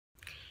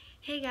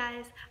Hey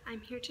guys, I'm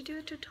here to do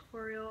a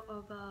tutorial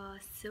of a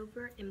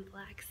silver and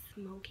black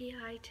smoky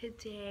eye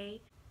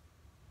today.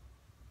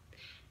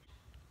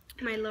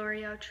 My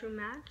L'Oreal True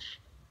Match.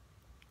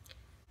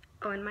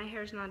 Oh, and my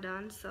hair's not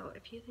done, so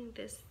if you think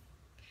this,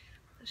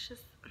 let's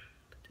just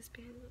put this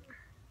behind there.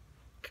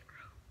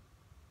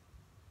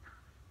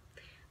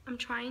 I'm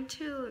trying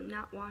to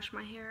not wash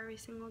my hair every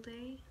single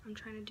day. I'm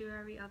trying to do it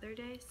every other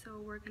day, so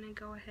we're gonna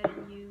go ahead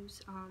and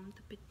use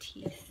the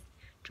Batiste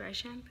dry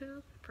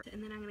shampoo.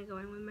 And then I'm gonna go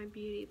in with my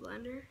beauty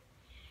blender.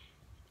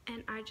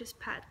 And I just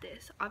pat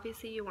this.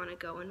 Obviously you want to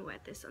go and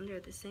wet this under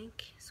the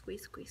sink.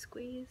 Squeeze, squeeze,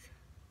 squeeze.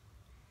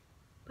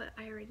 But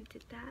I already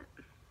did that.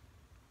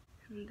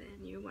 And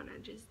then you want to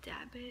just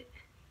dab it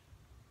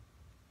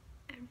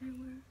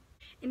everywhere.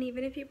 And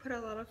even if you put a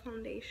lot of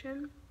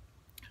foundation,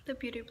 the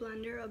beauty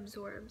blender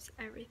absorbs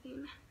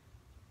everything.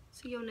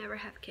 So you'll never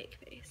have cake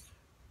face.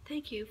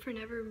 Thank you for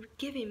never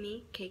giving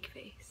me cake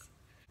face.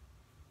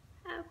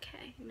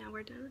 Okay, now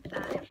we're done with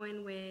that. I'm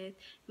going with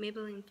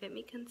Maybelline Fit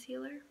Me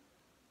Concealer.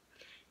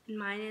 And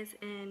mine is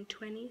in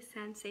 20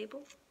 Sand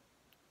Sable.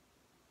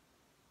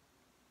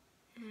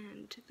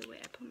 And the way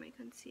I put my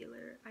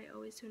concealer, I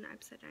always do an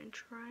upside down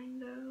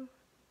triangle.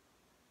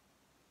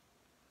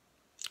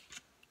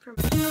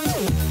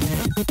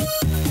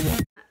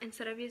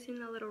 Instead of using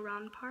the little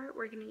round part,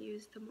 we're going to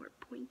use the more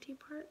pointy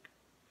part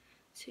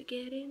to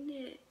get in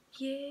it.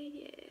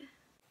 Yeah.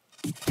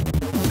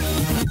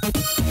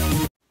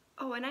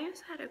 Oh, and I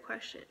also had a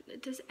question.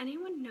 Does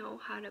anyone know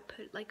how to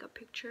put like a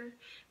picture?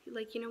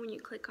 Like, you know, when you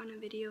click on a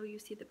video, you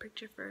see the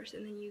picture first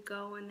and then you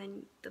go and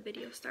then the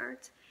video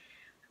starts.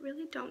 I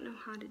really don't know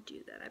how to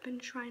do that. I've been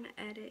trying to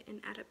edit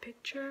and add a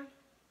picture,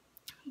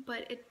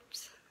 but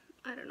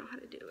I don't know how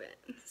to do it.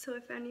 So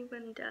if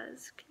anyone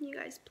does, can you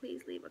guys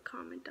please leave a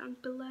comment down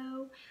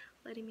below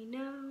letting me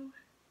know?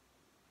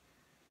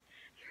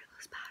 Your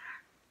loose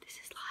powder, this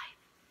is live.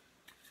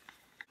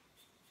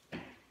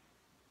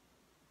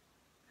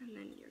 And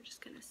then you're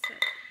just gonna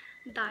set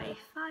thy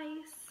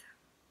face.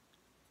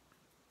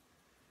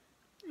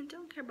 And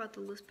don't care about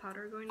the loose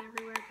powder going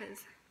everywhere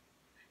because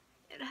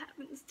it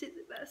happens to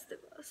the best of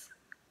us.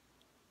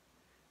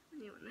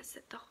 And you want to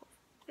set the whole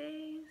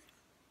face.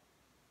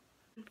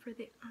 And for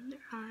the under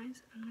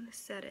eyes, I'm going to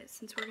set it,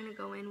 since we're going to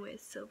go in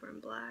with silver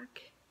and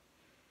black,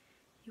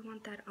 you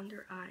want that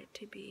under eye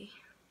to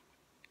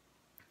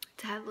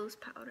have loose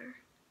powder.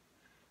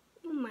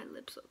 Oh, my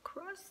lips look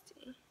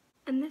crusty.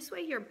 And this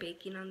way you're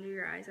baking under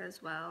your eyes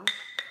as well.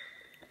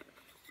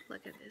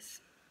 Look at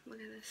this. Look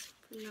at this.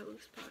 No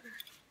loose powder.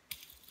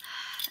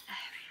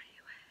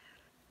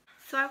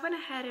 So I went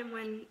ahead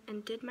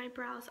and did my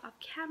brows off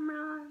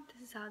camera.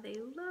 This is how they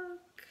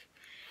look.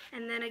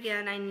 And then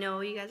again, I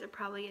know you guys are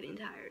probably getting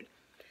tired,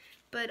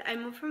 but I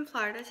moved from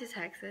Florida to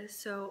Texas,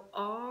 so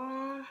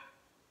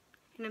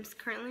and I'm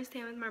currently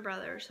staying with my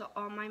brother, so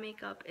all my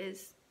makeup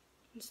is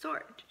in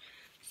storage.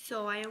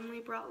 So I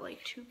only brought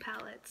like 2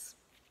 palettes,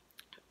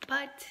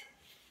 but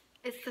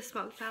it's the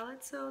smoke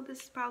palette, so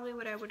this is probably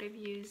what I would have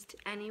used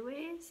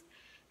anyways.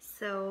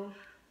 So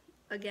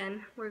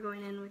again, we're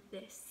going in with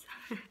this.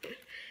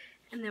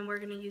 And then we're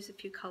going to use a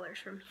few colors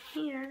from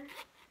here.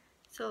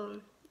 So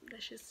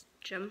let's just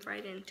jump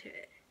right into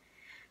it.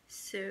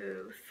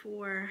 So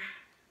for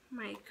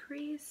my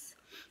crease,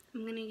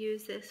 I'm going to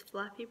use this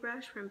fluffy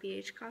brush from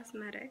BH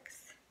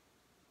Cosmetics.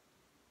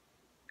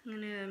 I'm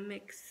going to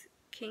mix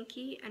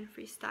Kinky and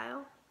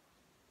Freestyle.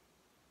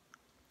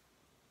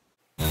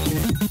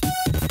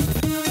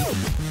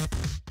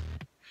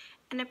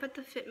 And I put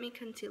the Fit Me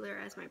Concealer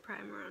as my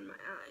primer on my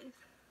eyes.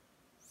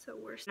 So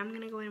I'm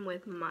going to go in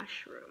with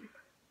Mushroom.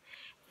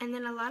 And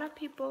then a lot of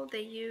people,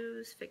 they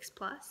use Fix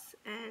Plus,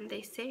 and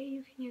they say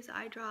you can use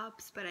eye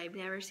drops, but I've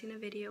never seen a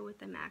video with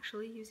them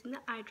actually using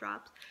the eye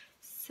drops.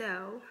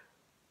 So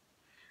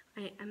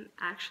I am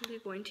actually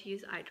going to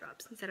use eye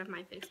drops instead of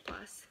my Fix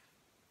Plus.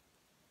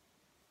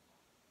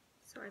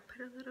 So I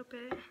put a little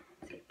bit,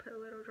 so I put a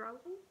little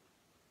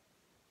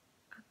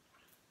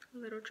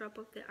drop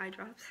of the eye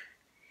drops,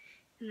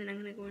 and then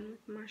I'm going to go in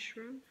with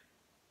Mushroom.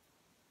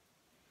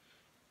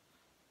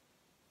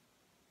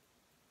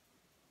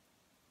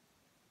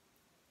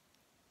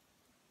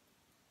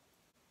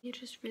 You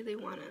just really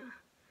want to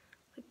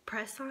like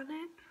press on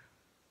it,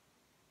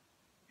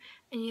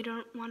 and you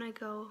don't want to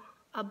go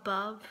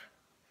above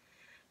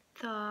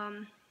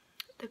the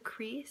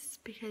crease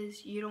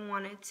because you don't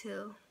want it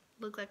to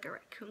look like a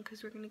raccoon,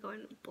 because we're going to go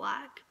in with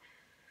black.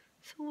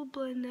 So we'll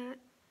blend that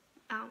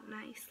out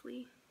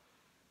nicely.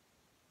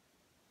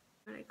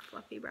 Like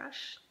fluffy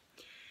brush,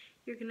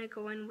 you're going to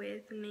go in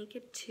with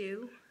Naked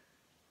 2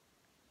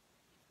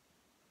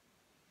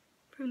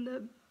 from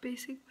the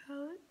basic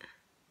palette.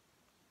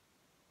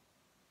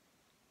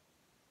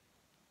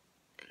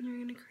 And you're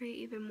going to create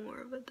even more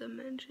of a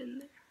dimension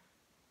there.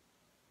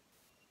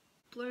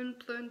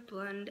 Blend, blend,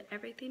 blend.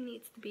 Everything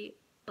needs to be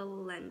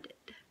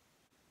blended.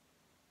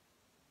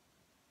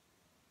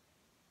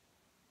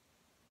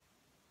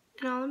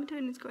 And all I'm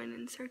doing is going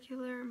in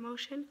circular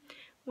motion.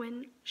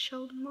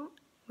 Windshield.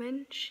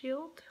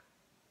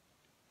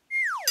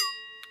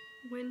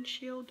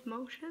 windshield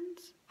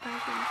motions.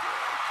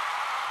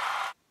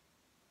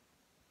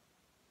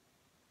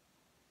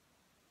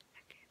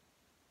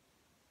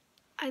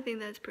 I think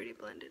that's pretty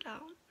blended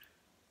out.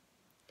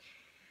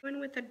 Going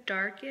with the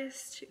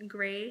darkest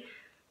gray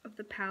of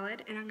the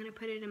palette, and I'm going to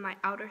put it in my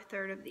outer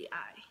third of the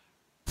eye.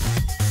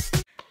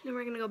 Then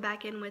we're going to go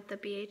back in with the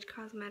BH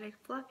Cosmetic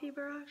Fluffy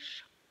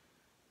Brush.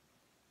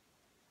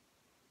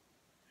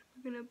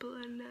 We're going to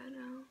blend that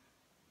out.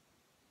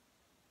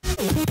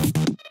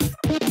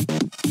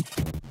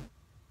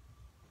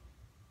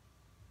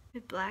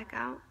 With black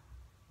out.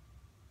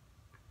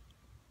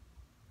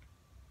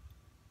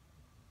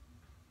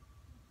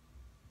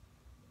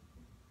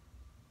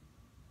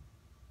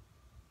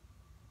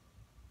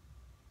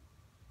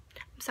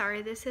 I'm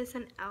sorry, this is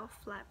an e.l.f.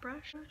 flat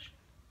brush.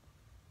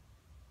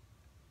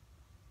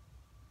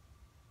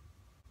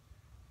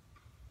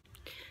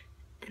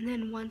 And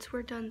then once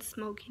we're done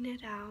smoking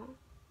it out,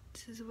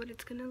 this is what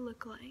it's gonna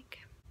look like.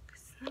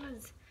 It's not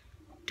as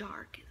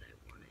dark as I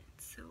want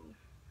it, so,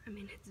 I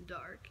mean, it's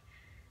dark,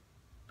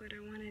 but I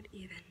want it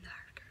even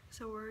darker.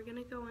 So we're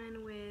gonna go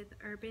in with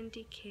Urban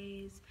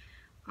Decay's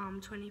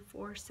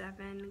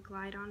 24/7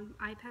 Glide On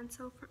Eye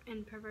Pencil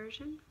in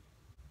Perversion.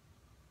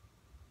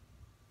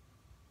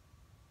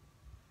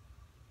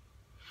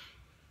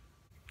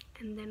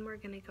 And then we're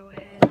gonna go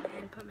ahead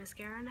and put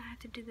mascara, and I have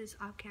to do this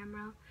off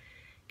camera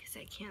because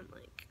I can't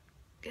like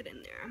get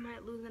in there. I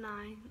might lose an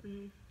eye,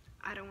 and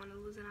I don't want to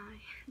lose an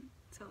eye.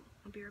 So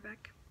I'll be right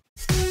back.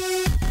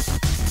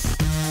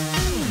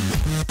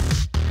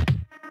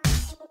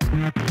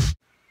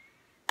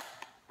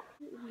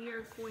 We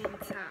are going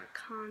to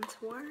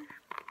contour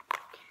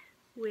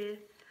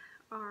with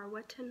our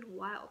Wet n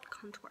Wild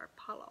contour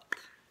palette.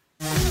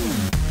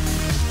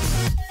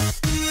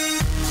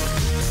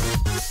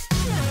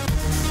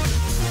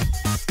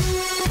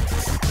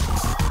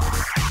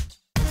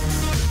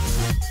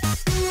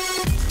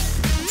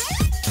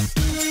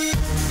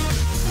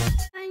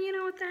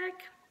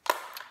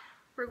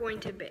 We're going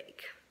to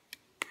bake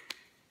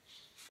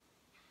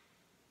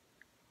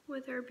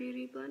with our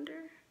beauty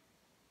blender.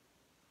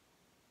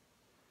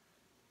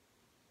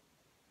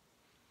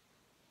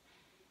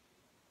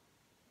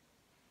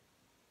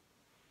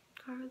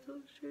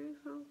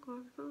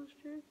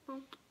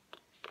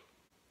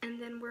 And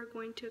then we're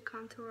going to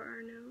contour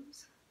our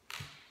nose.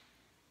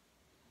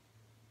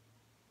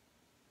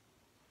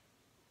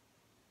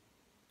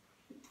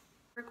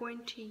 We're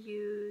going to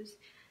use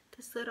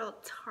this little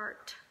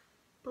Tarte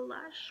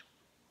blush.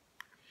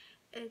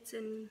 It's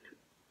in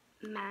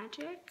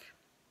Magic.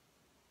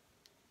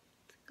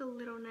 It's like a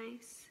little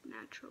nice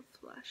natural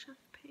flush of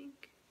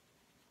pink.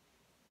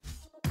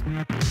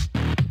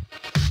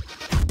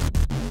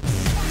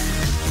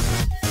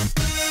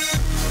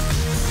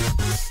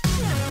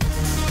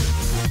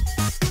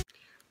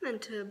 Then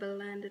to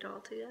blend it all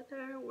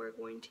together, we're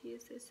going to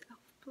use this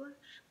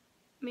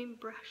e.l.f.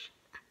 brush.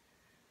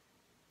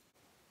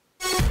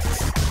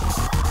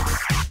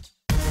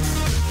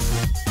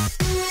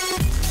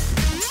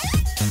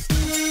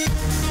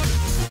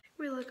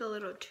 We look a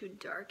little too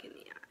dark in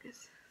the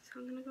eyes, so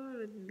I'm gonna go in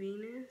with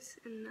Venus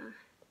and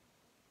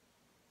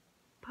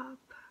pop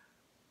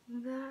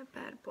that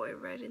bad boy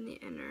right in the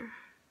inner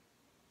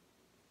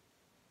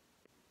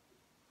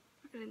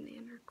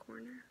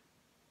corner.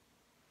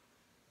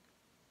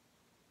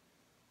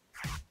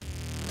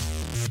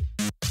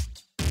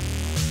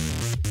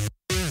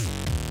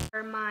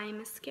 For my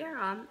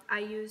mascara, I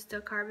used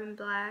the Carbon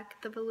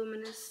Black, the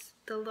Voluminous,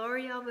 the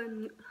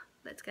L'Oreal.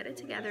 Let's get it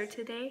together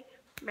today.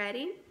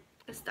 Ready?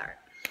 Let's start.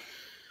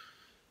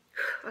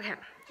 Okay,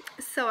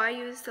 so I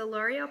used the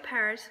L'Oreal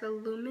Paris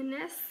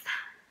Voluminous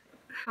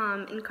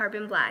in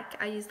Carbon Black.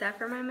 I use that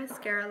for my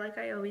mascara like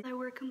I always. I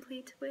wear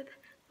complete with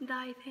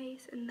thy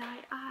face and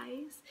thy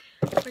eyes.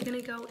 We're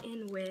gonna go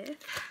in with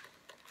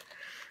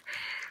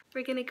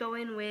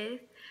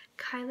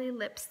Kylie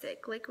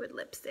lipstick, liquid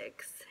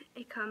lipsticks.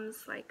 It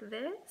comes like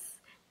this,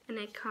 and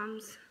it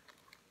comes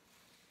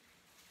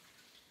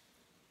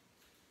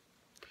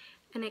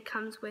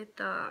with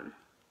the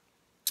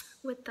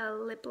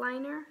lip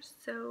liner.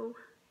 So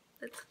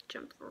let's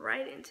jump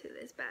right into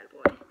this bad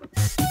boy.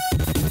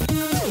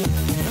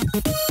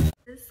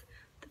 This is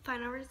the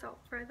final result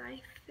for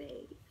thy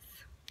face.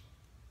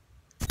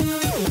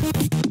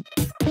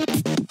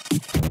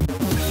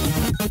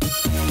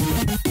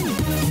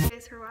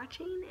 Thanks for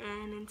watching,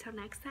 and until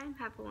next time,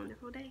 have a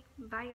wonderful day. Bye.